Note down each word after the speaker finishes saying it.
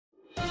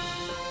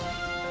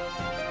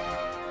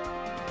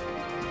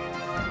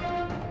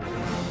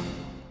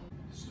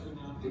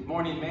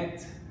morning,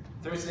 Met.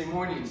 Thursday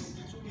mornings.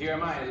 Here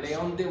am I,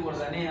 Leon de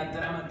Bordanea,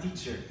 drama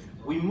teacher.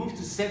 We moved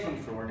to second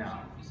floor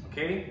now,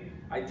 okay?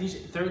 I teach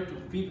 3rd to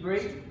 5th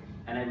grade,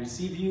 and I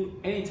receive you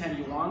anytime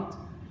you want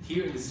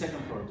here in the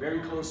second floor,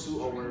 very close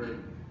to our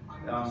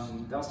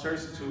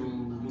downstairs to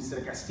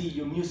Mr.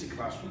 Castillo music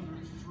classroom.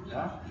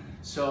 Yeah?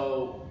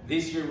 So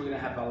this year we're gonna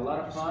have a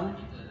lot of fun,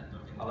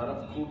 a lot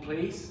of cool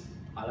plays,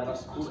 a lot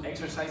of cool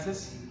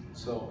exercises.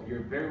 So you're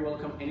very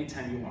welcome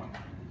anytime you want.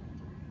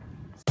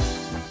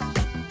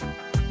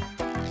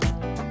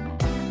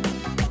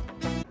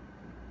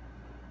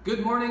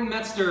 Good morning,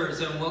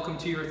 Metsters, and welcome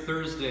to your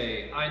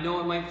Thursday. I know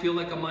it might feel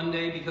like a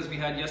Monday because we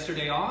had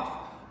yesterday off,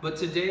 but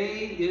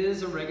today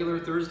is a regular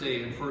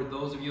Thursday, and for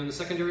those of you in the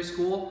secondary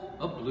school,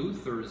 a blue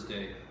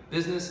Thursday.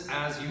 Business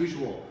as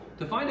usual.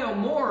 To find out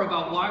more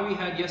about why we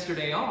had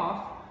yesterday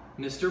off,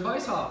 Mr.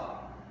 Weishaupt.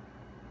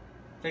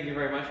 Thank you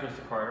very much,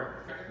 Mr.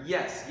 Carter.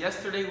 Yes,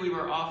 yesterday we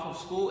were off of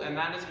school, and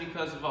that is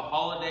because of a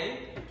holiday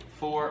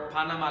for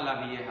Panama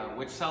la Vieja,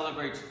 which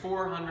celebrates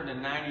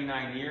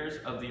 499 years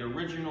of the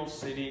original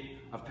city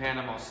of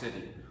Panama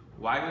City.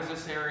 Why was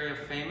this area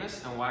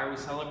famous, and why are we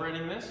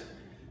celebrating this?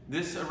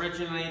 This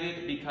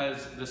originated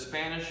because the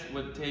Spanish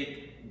would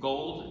take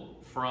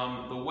gold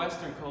from the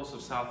western coast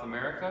of South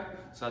America,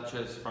 such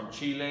as from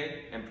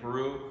Chile and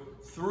Peru,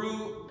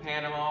 through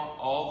Panama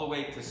all the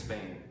way to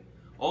Spain.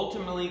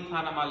 Ultimately,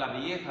 Panama la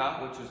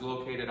Vieja, which is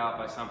located out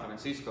by San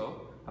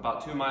Francisco,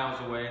 about 2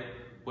 miles away,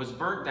 was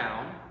burnt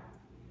down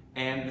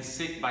and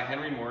by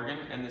Henry Morgan,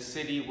 and the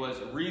city was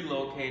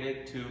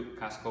relocated to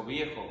Casco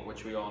Viejo,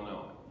 which we all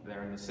know,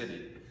 there in the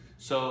city.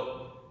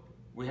 So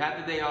we had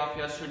the day off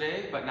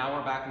yesterday, but now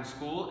we're back in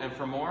school, and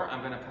for more, I'm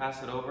going to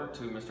pass it over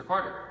to Mr.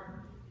 Carter.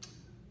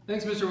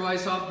 Thanks, Mr.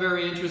 Weishaupt.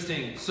 Very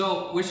interesting.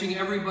 So, wishing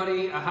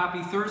everybody a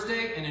happy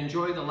Thursday and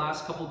enjoy the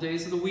last couple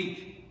days of the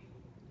week.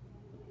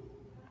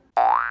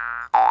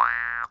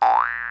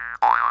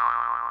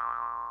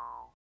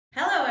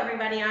 Hello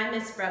everybody, I'm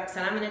Miss Brooks,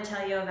 and I'm going to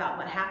tell you about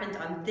what happened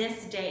on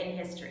this day in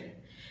history.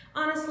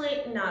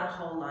 Honestly, not a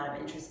whole lot of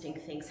interesting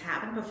things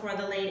happened before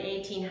the late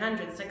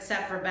 1800s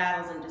except for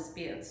battles and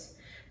disputes.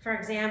 For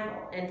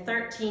example, in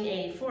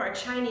 1384, a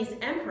Chinese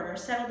emperor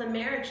settled a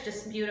marriage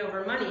dispute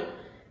over money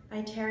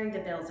by tearing the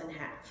bills in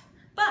half.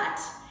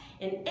 But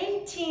in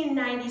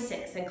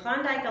 1896, in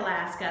Klondike,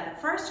 Alaska, the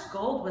first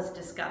gold was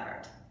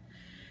discovered.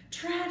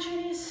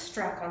 Tragedy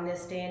struck on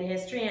this day in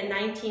history in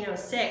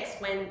 1906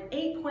 when an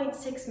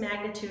 8.6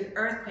 magnitude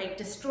earthquake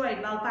destroyed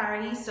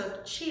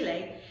Valparaiso,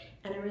 Chile,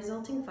 and a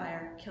resulting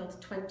fire killed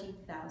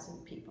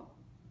 20,000 people.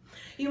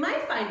 You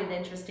might find it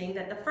interesting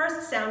that the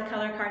first sound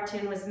color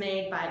cartoon was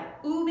made by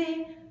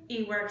Ube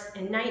Eworks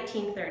in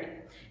 1930.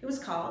 It was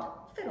called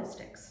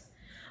Fiddlesticks.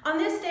 On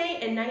this day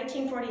in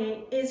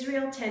 1948,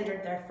 Israel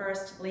tendered their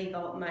first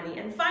legal money.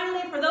 And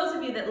finally, for those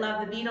of you that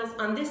love the Beatles,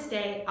 on this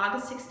day,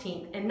 August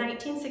 16th, in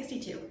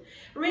 1962,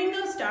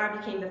 Ringo Starr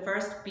became the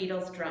first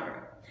Beatles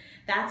drummer.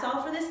 That's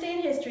all for this day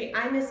in history.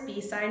 I'm Miss B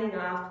signing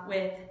off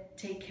with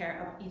take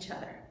care of each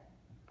other.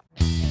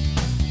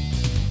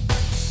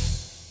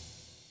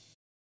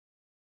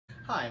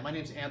 Hi, my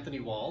name is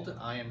Anthony Wald.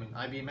 I am an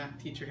IB math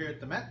teacher here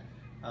at the Met,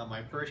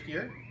 my first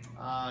year.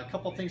 A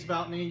couple things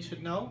about me you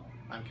should know.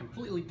 I'm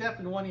completely deaf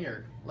in one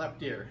ear,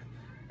 left ear.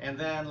 And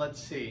then, let's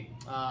see,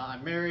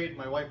 I'm married,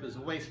 my wife is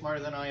way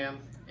smarter than I am,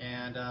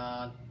 and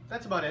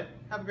that's about it.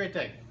 Have a great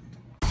day.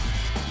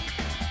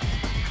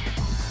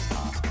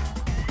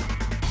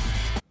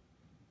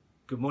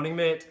 Good morning,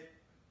 Met.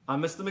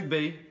 I'm Mr.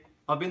 McBee.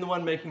 I've been the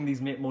one making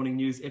these Met Morning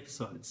News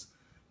episodes.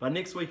 But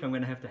next week I'm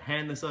going to have to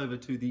hand this over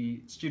to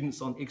the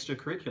students on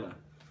extracurricular.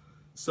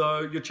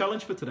 So your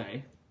challenge for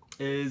today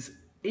is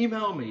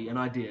email me an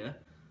idea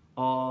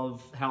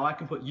of how I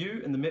can put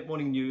you in the Met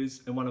Morning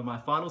News in one of my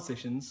final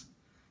sessions.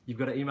 You've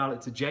got to email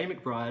it to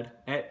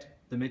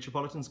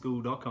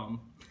jmcbride@themetropolitanschool.com.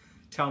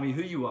 Tell me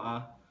who you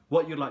are,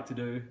 what you'd like to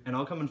do, and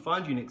I'll come and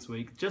find you next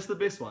week, just the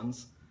best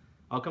ones.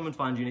 I'll come and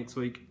find you next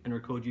week and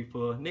record you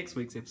for next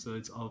week's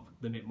episodes of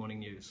the Met Morning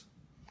News.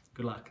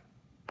 Good luck.